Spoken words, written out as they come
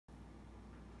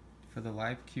For the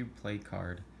Livecube play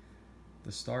card,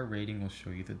 the star rating will show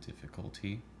you the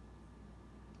difficulty.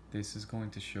 This is going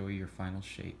to show you your final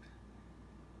shape.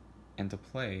 And to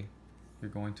play,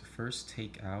 you're going to first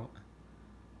take out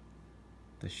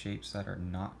the shapes that are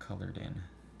not colored in.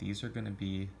 These are going to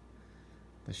be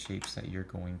the shapes that you're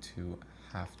going to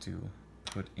have to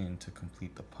put in to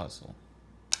complete the puzzle.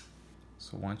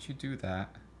 So once you do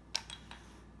that,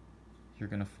 you're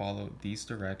going to follow these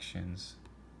directions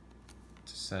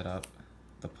to set up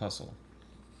the puzzle.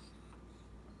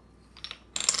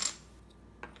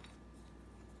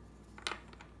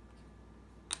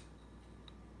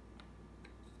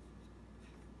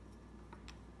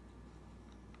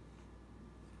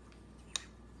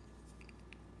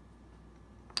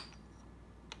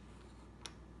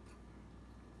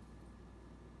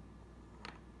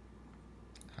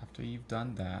 After you've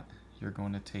done that, you're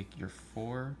going to take your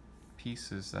 4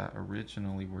 pieces that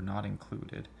originally were not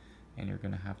included, and you're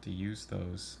going to have to use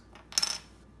those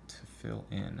to fill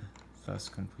in, thus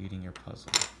completing your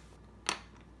puzzle.